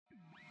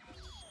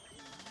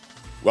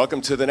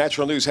Welcome to the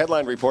Natural News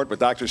Headline Report with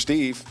Dr.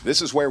 Steve.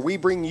 This is where we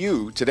bring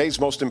you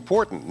today's most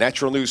important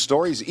natural news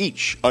stories,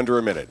 each under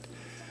a minute.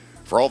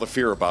 For all the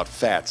fear about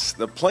fats,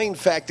 the plain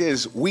fact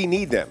is we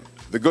need them.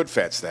 The good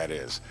fats, that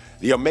is.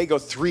 The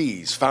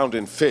omega-3s found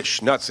in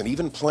fish, nuts, and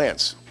even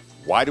plants.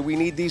 Why do we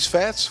need these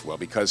fats? Well,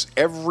 because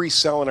every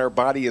cell in our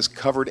body is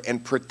covered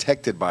and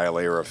protected by a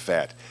layer of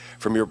fat.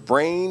 From your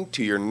brain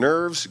to your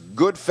nerves,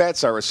 good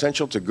fats are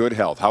essential to good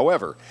health.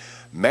 However,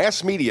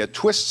 mass media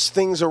twists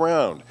things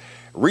around.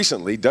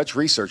 Recently, Dutch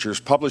researchers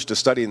published a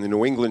study in the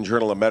New England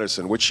Journal of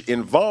Medicine which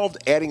involved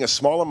adding a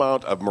small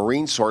amount of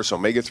marine source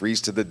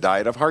omega-3s to the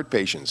diet of heart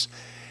patients.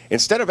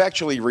 Instead of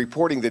actually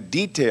reporting the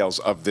details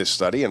of this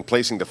study and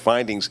placing the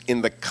findings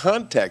in the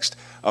context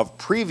of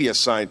previous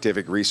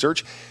scientific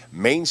research,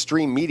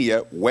 mainstream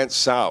media went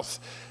south.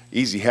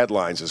 Easy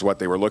headlines is what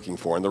they were looking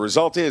for, and the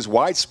result is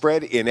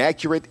widespread,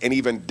 inaccurate, and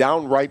even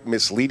downright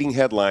misleading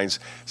headlines,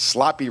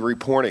 sloppy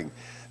reporting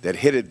that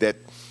hinted that,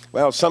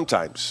 well,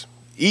 sometimes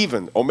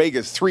even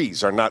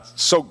omega-3s are not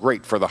so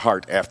great for the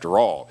heart after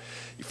all.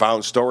 You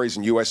found stories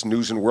in U.S.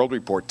 News and World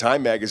Report,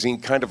 Time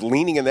magazine, kind of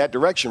leaning in that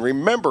direction.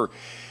 Remember,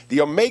 the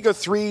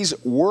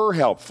omega-3s were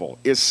helpful,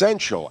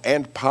 essential,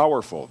 and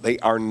powerful. They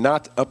are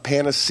not a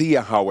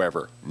panacea,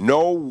 however.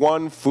 No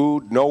one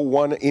food, no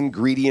one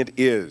ingredient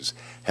is.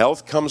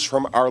 Health comes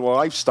from our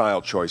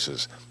lifestyle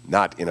choices,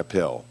 not in a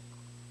pill.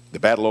 The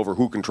battle over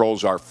who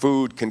controls our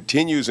food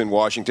continues in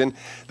Washington.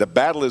 The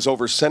battle is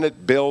over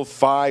Senate Bill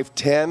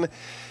 510.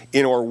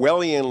 In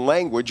Orwellian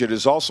language, it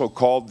is also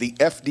called the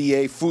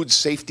FDA Food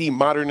Safety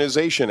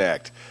Modernization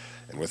Act.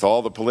 And with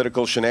all the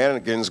political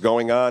shenanigans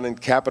going on in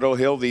Capitol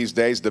Hill these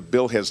days, the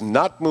bill has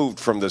not moved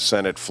from the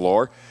Senate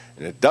floor,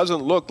 and it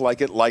doesn't look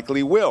like it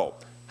likely will.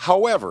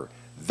 However,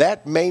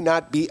 that may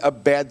not be a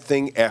bad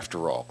thing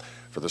after all.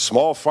 For the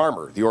small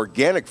farmer, the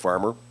organic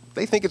farmer,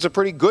 they think it's a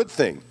pretty good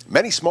thing.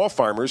 Many small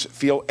farmers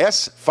feel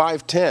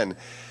S510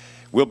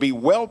 will be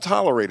well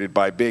tolerated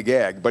by big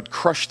ag, but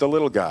crush the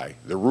little guy.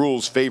 The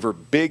rules favor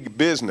big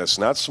business,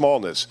 not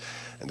smallness,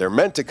 and they're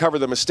meant to cover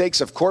the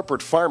mistakes of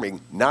corporate farming,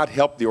 not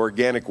help the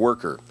organic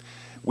worker.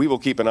 We will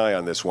keep an eye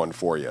on this one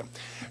for you.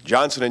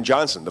 Johnson &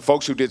 Johnson, the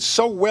folks who did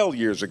so well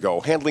years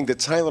ago handling the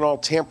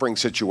Tylenol tampering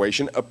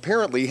situation,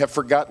 apparently have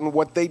forgotten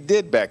what they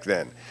did back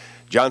then.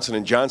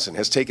 Johnson & Johnson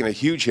has taken a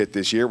huge hit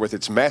this year with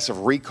its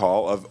massive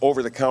recall of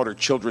over-the-counter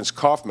children's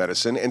cough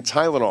medicine and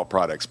Tylenol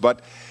products. But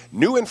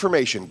new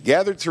information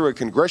gathered through a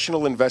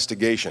congressional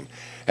investigation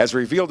has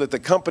revealed that the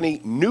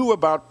company knew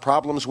about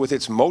problems with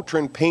its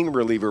Motrin pain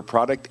reliever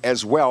product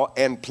as well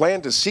and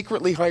planned to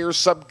secretly hire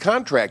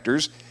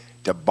subcontractors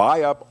to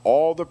buy up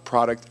all the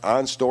product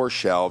on store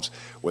shelves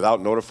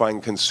without notifying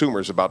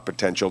consumers about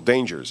potential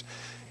dangers.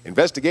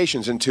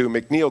 Investigations into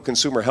McNeil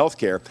Consumer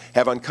Healthcare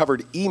have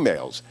uncovered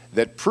emails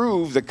that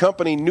prove the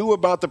company knew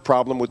about the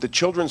problem with the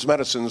children's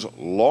medicines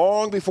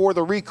long before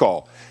the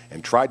recall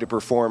and tried to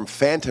perform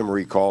phantom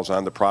recalls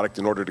on the product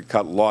in order to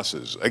cut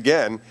losses.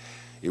 Again,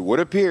 it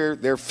would appear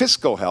their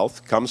fiscal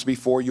health comes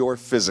before your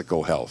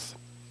physical health.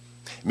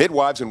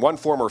 Midwives in one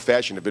form or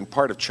fashion have been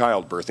part of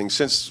childbirthing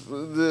since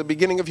the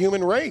beginning of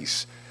human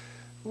race.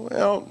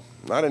 Well,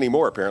 not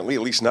anymore, apparently,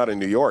 at least not in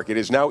New York. It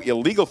is now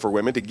illegal for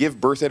women to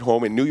give birth at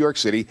home in New York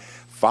City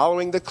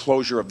following the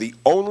closure of the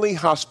only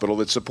hospital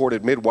that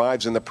supported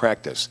midwives in the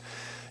practice.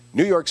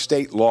 New York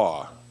state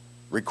law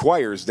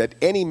requires that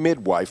any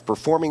midwife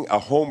performing a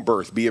home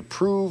birth be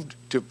approved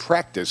to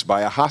practice by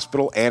a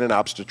hospital and an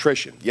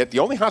obstetrician. Yet the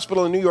only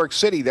hospital in New York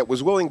City that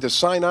was willing to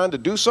sign on to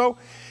do so,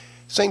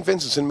 St.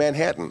 Vincent's in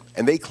Manhattan,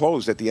 and they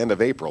closed at the end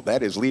of April.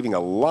 That is leaving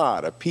a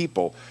lot of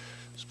people,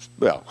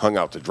 well, hung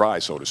out to dry,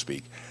 so to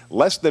speak.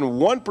 Less than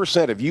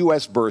 1% of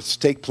U.S. births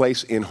take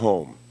place in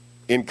home,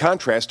 in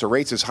contrast to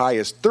rates as high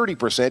as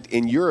 30%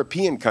 in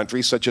European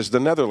countries such as the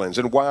Netherlands.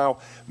 And while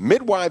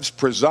midwives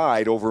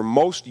preside over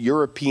most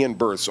European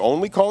births,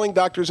 only calling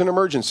doctors in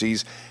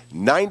emergencies,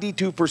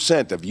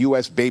 92% of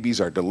U.S. babies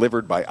are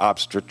delivered by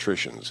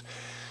obstetricians.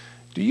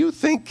 Do you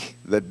think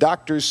the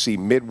doctors see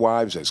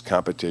midwives as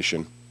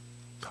competition?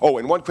 Oh,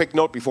 and one quick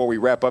note before we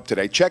wrap up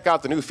today. Check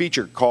out the new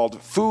feature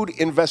called Food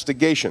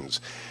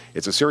Investigations.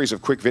 It's a series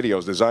of quick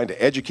videos designed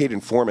to educate,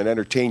 inform, and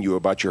entertain you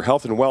about your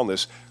health and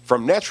wellness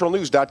from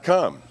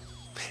naturalnews.com.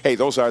 Hey,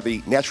 those are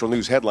the Natural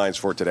News headlines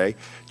for today.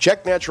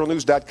 Check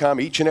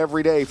naturalnews.com each and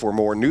every day for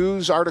more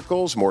news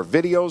articles, more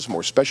videos,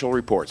 more special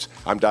reports.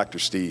 I'm Dr.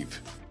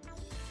 Steve.